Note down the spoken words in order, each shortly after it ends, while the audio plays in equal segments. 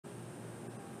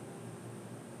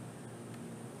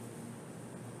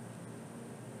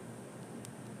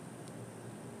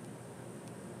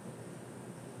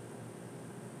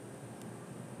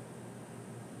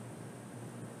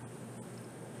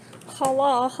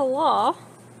Hello, hello.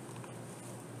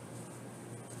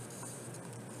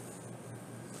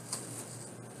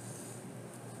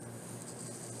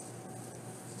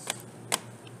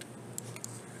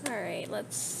 Alright,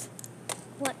 let's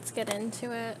get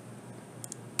into it.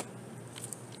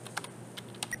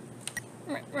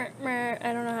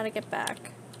 I don't know how to get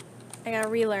back. I gotta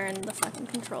relearn the fucking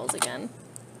controls again.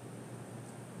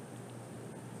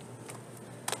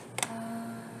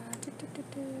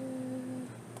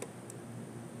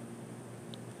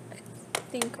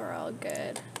 I think we're all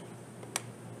good.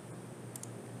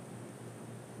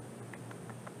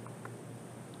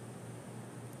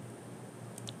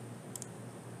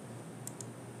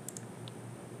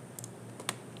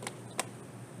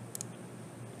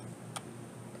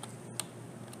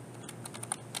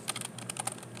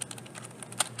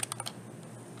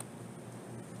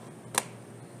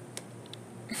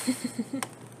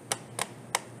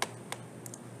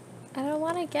 I don't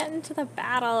want to get into the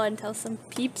battle until some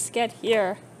peeps get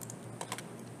here.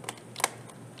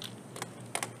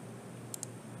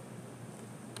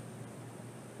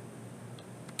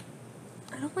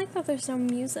 I don't like that there's no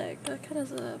music. That kind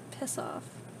of is a piss off.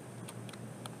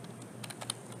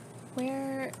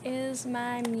 Where is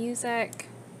my music?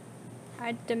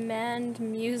 I demand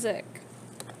music.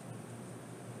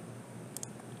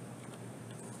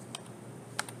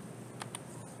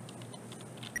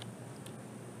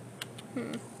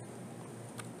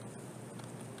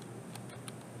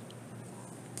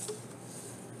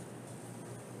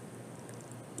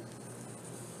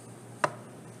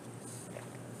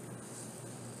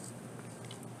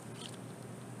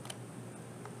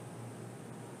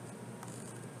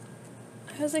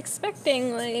 I was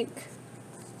expecting, like,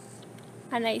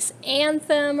 a nice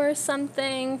anthem or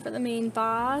something for the main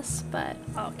boss, but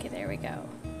okay, there we go.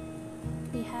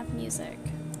 We have music.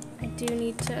 I do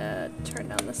need to turn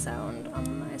down the sound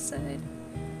on my side.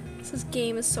 This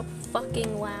game is so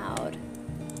fucking loud.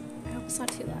 I hope it's not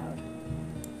too loud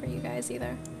for you guys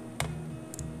either.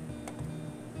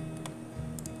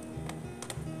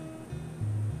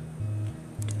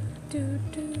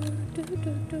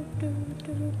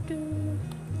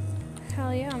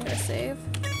 Hell yeah, I'm gonna save.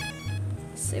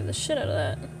 Save the shit out of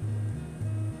that.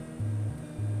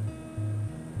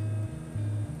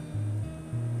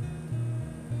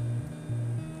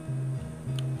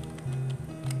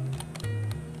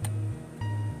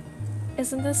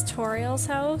 Isn't this Toriel's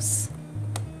house?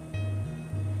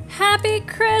 Happy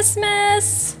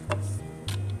Christmas!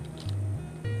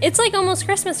 It's like almost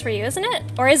Christmas for you, isn't it?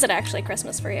 Or is it actually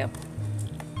Christmas for you?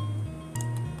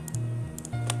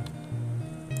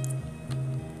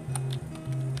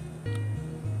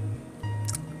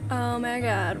 Oh my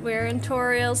god, we're in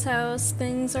Toriel's house.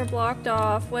 Things are blocked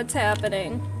off. What's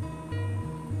happening?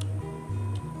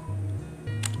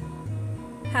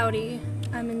 Howdy,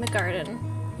 I'm in the garden.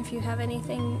 If you have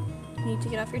anything you need to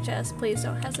get off your chest, please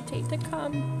don't hesitate to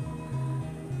come.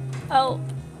 Oh,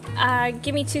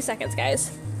 give me 2 seconds,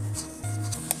 guys.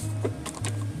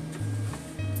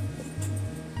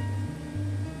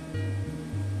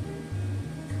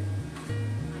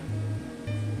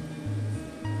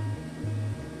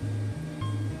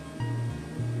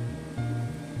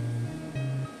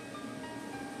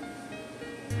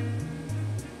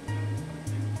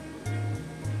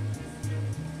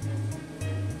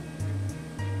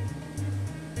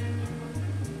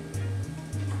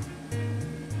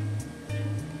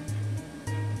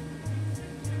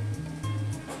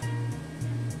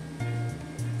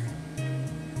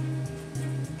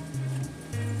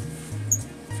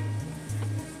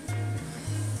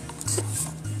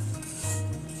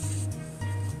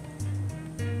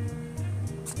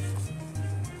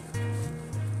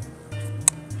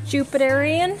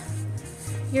 Jupiterian?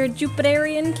 You're a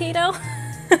Jupiterian, Kato?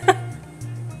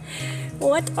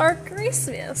 What are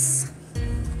Christmas?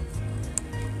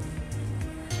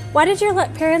 Why did your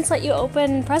parents let you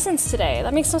open presents today?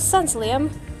 That makes no sense,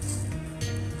 Liam.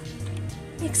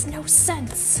 Makes no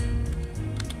sense.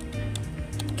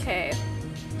 Okay.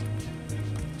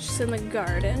 She's in the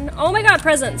garden. Oh my god,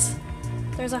 presents!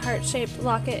 There's a heart-shaped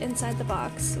locket inside the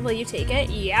box. Will you take it?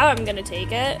 Yeah, I'm gonna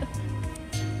take it.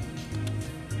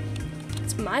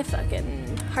 My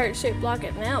fucking heart-shaped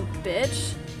locket now,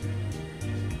 bitch.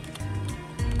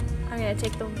 I'm gonna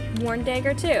take the worn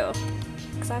dagger too,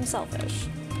 because I'm selfish.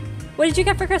 What did you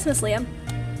get for Christmas, Liam?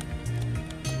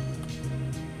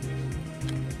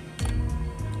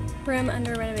 Room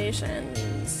under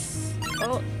renovations.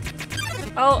 Oh,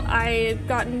 I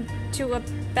got into a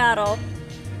battle.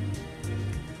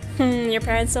 Your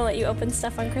parents don't let you open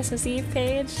stuff on Christmas Eve,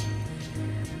 Paige?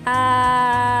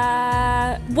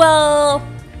 Well,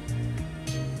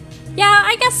 yeah,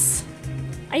 I guess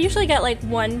I usually get like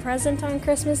one present on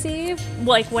Christmas Eve,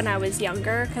 like when I was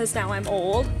younger, because now I'm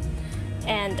old,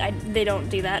 and they don't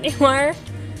do that anymore.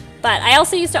 But I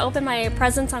also used to open my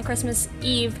presents on Christmas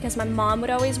Eve because my mom would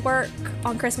always work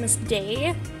on Christmas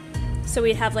Day, so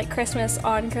we'd have like Christmas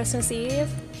on Christmas Eve.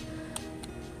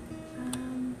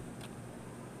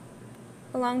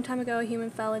 A long time ago, a human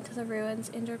fell into the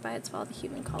ruins. Injured by its fall, the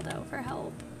human called out for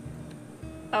help.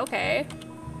 Okay.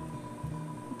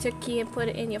 Took key and put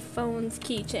it in your phone's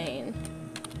keychain.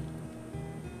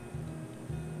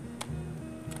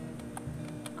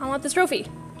 I want this trophy.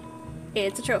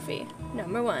 It's a trophy.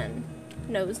 Number 1.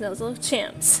 Nose Nuzzle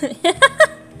Champs.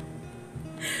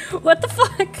 What the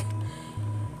fuck?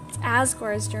 It's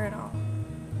Asgore's journal.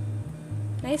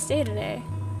 Nice day today.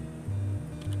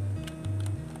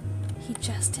 He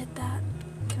just did that.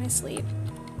 Can I sleep?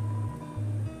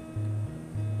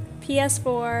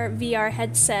 PS4, VR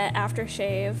headset,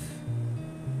 aftershave,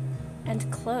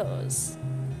 and clothes.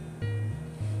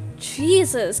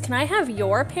 Jesus, can I have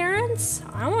your parents?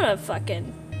 I want a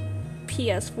fucking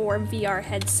PS4 VR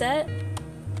headset.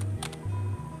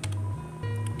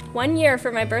 1 year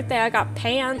for my birthday, I got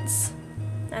pants,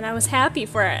 and I was happy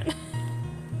for it.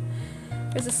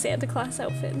 There's a Santa Claus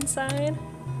outfit inside.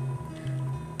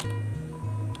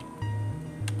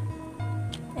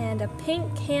 And a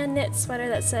pink hand-knit sweater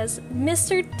that says,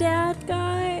 Mr. Dad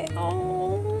Guy.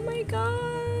 Oh my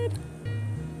god.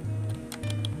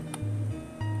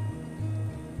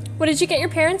 What did you get your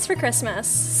parents for Christmas?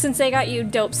 Since they got you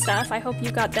dope stuff, I hope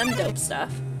you got them dope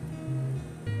stuff.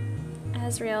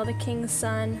 Azrael, the king's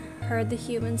son, heard the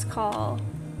human's call.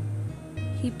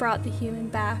 He brought the human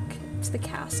back to the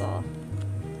castle.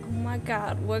 Oh my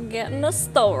god, we're getting a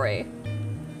story.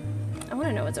 I want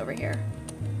to know what's over here.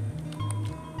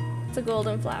 It's a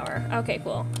golden flower. Okay,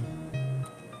 cool.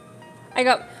 I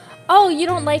go, oh, you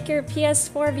don't like your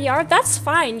PS4 VR? That's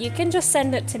fine. You can just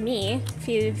send it to me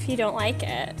if you don't like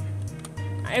it.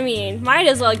 I mean, might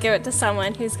as well give it to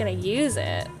someone who's gonna use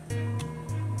it.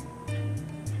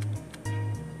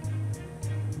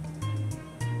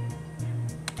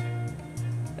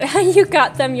 You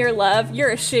got them your love. You're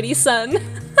a shitty son.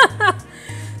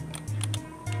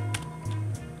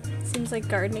 Seems like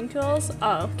gardening tools.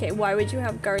 Oh, okay. Why would you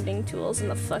have gardening tools in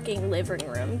the fucking living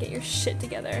room? Get your shit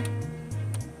together.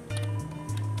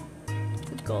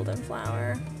 It's a golden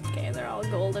flower. Okay, they're all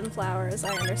golden flowers.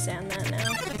 I understand that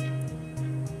now.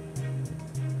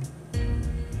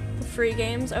 The free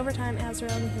games. Over time,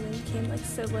 Azrael and the human became like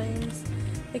siblings.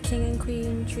 The king and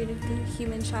queen treated the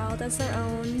human child as their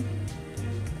own.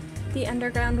 The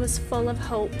underground was full of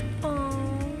hope. Aww.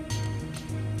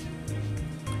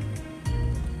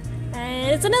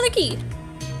 And it's another key!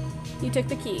 You took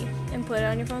the key and put it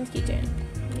on your phone's keychain.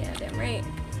 Yeah, damn right.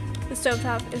 The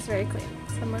stovetop is very clean.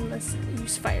 Someone must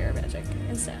use fire magic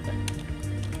instead.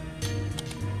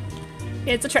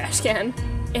 It's a trash can.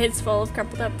 It's full of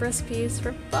crumpled up recipes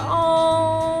for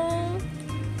oh.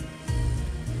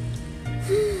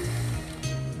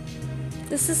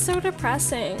 This is so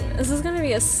depressing. This is gonna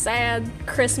be a sad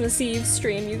Christmas Eve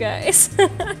stream, you guys.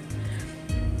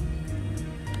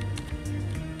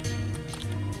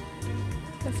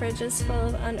 The fridge is full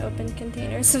of unopened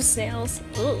containers of snails.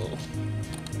 Ooh.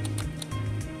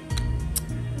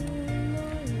 Oh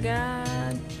my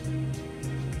god.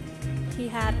 He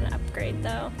had an upgrade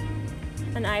though.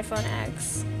 An iPhone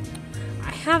X.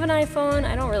 I have an iPhone.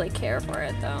 I don't really care for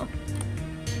it though.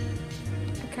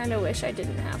 I kind of wish I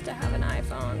didn't have to have an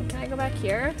iPhone. Can I go back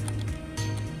here?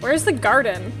 Where's the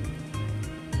garden?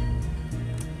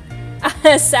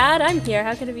 Sad? I'm here.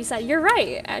 How could it be sad? You're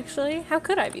right, actually. How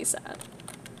could I be sad?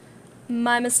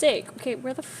 My mistake. Okay,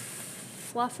 where the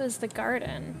fluff is the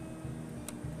garden?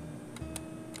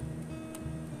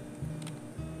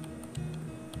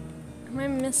 Am I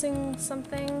missing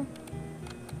something?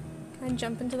 Can I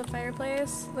jump into the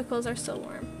fireplace? The clothes are still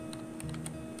warm.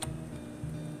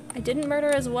 I didn't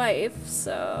murder his wife,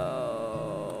 so...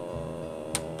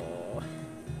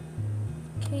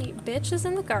 Okay, bitch is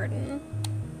in the garden.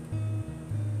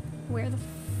 Where the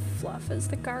fluff is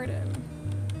the garden?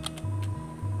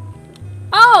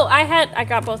 Oh! I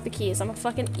got both the keys. I'm a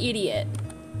fucking idiot.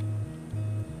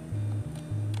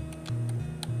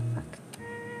 Fuck.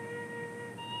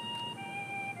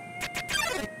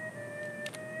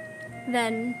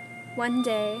 Then, one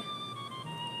day,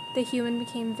 the human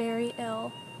became very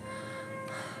ill.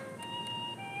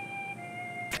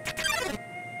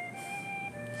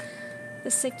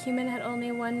 The sick human had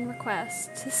only one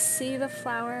request, to see the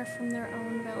flower from their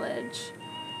own village.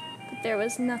 But there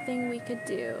was nothing we could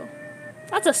do.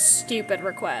 That's a stupid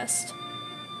request.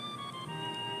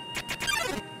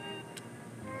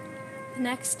 The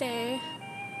next day,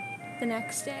 The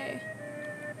next day,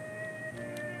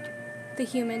 the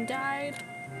human died.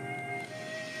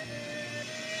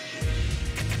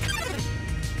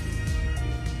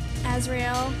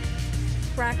 Azrael,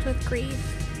 racked with grief,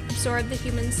 absorbed the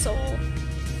human soul.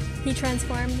 He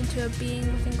transformed into a being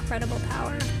with incredible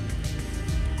power.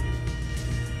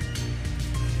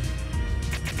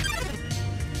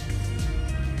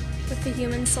 With the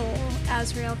human soul,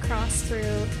 Azrael crossed through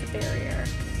the barrier.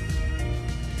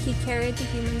 He carried the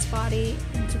human's body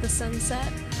into the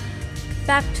sunset,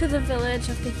 back to the village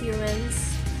of the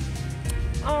humans.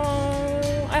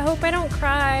 Oh, I hope I don't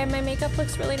cry. My makeup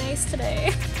looks really nice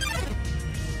today.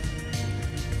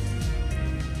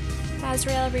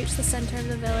 Azrael reached the center of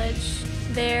the village.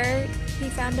 There, he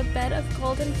found a bed of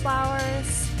golden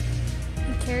flowers.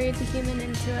 He carried the human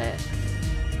into it.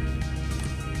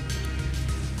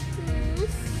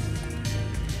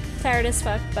 Tired as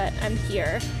fuck, but I'm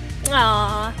here.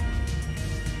 Aww.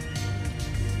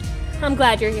 I'm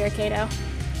glad you're here, Kato.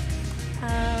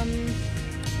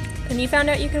 And you found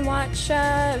out you can watch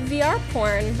VR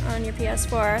porn on your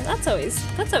PS4. That's always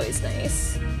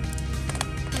nice.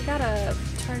 I gotta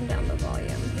turn down the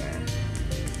volume here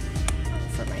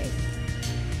for my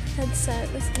headset.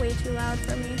 It's way too loud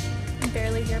for me. I can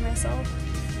barely hear myself.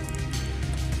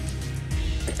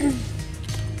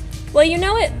 Well, you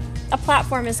know it. A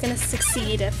platform is gonna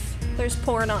succeed if there's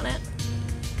porn on it.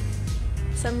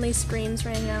 Suddenly screams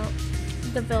rang out.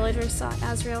 The villagers saw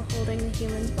Azrael holding the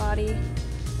human's body.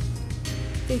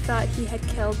 They thought he had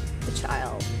killed the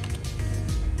child.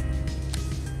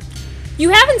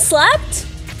 You haven't slept?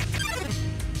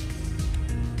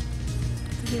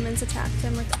 The humans attacked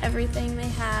him with everything they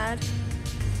had.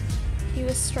 He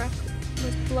was struck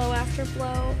with blow after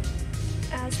blow.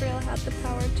 Azrael had the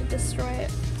power to destroy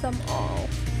them all.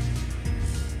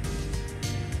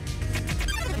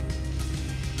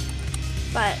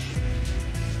 But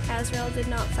Azrael did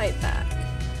not fight back.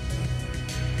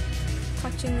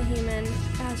 Clutching the human,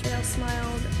 Azrael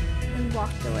smiled and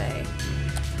walked away.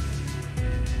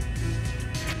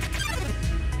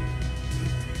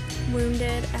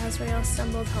 Wounded, Azrael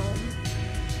stumbled home.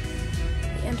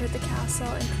 He entered the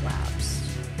castle and collapsed.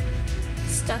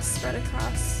 Dust spread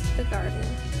across the garden.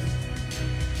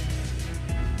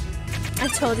 I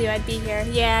told you I'd be here.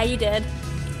 Yeah, you did.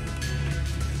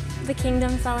 The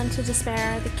kingdom fell into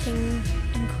despair. The king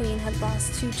and queen had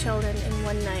lost 2 children in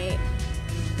one night.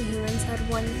 The humans had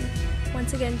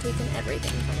once again taken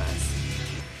everything from us.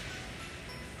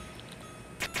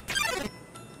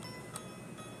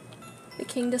 The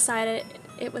king decided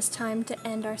it was time to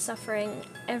end our suffering.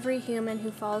 Every human who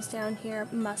falls down here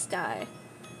must die.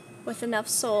 With enough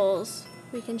souls,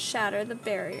 we can shatter the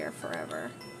barrier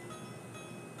forever.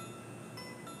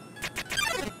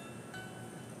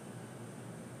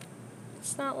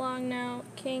 It's not long now.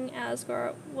 King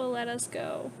Asgore will let us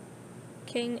go.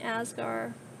 King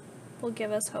Asgore will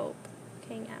give us hope.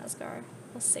 King Asgore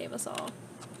will save us all.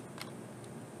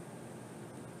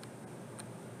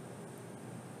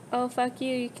 Oh, fuck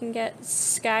you. You can get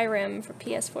Skyrim for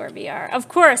PS4 VR. Of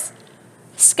course!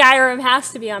 Skyrim has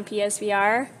to be on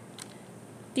PSVR.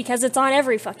 Because it's on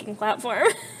every fucking platform.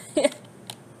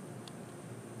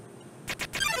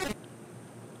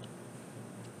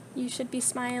 You should be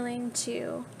smiling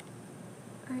too.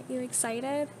 Aren't you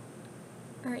excited?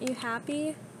 Aren't you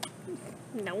happy?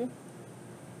 No.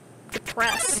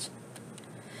 Depressed.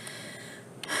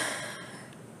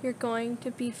 You're going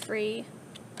to be free.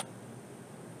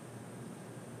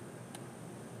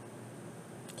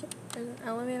 There's an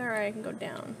elevator, or I can go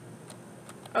down.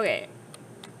 Okay.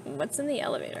 What's in the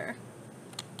elevator?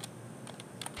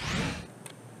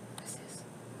 What's this?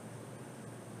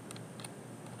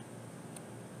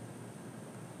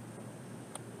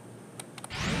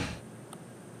 I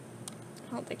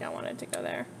don't think I wanted to go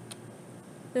there.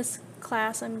 This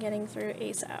class I'm getting through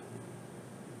ASAP.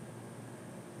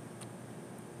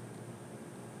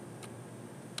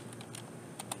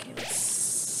 Okay, let's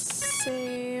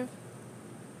save.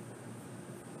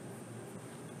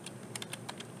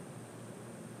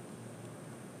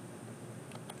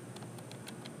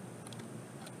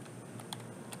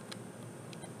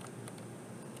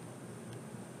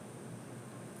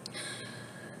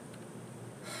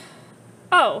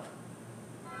 Oh.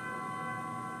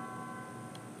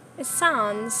 It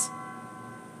sounds...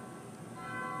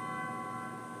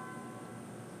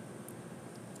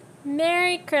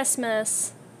 Merry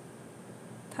Christmas.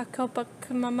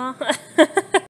 Takopakumama.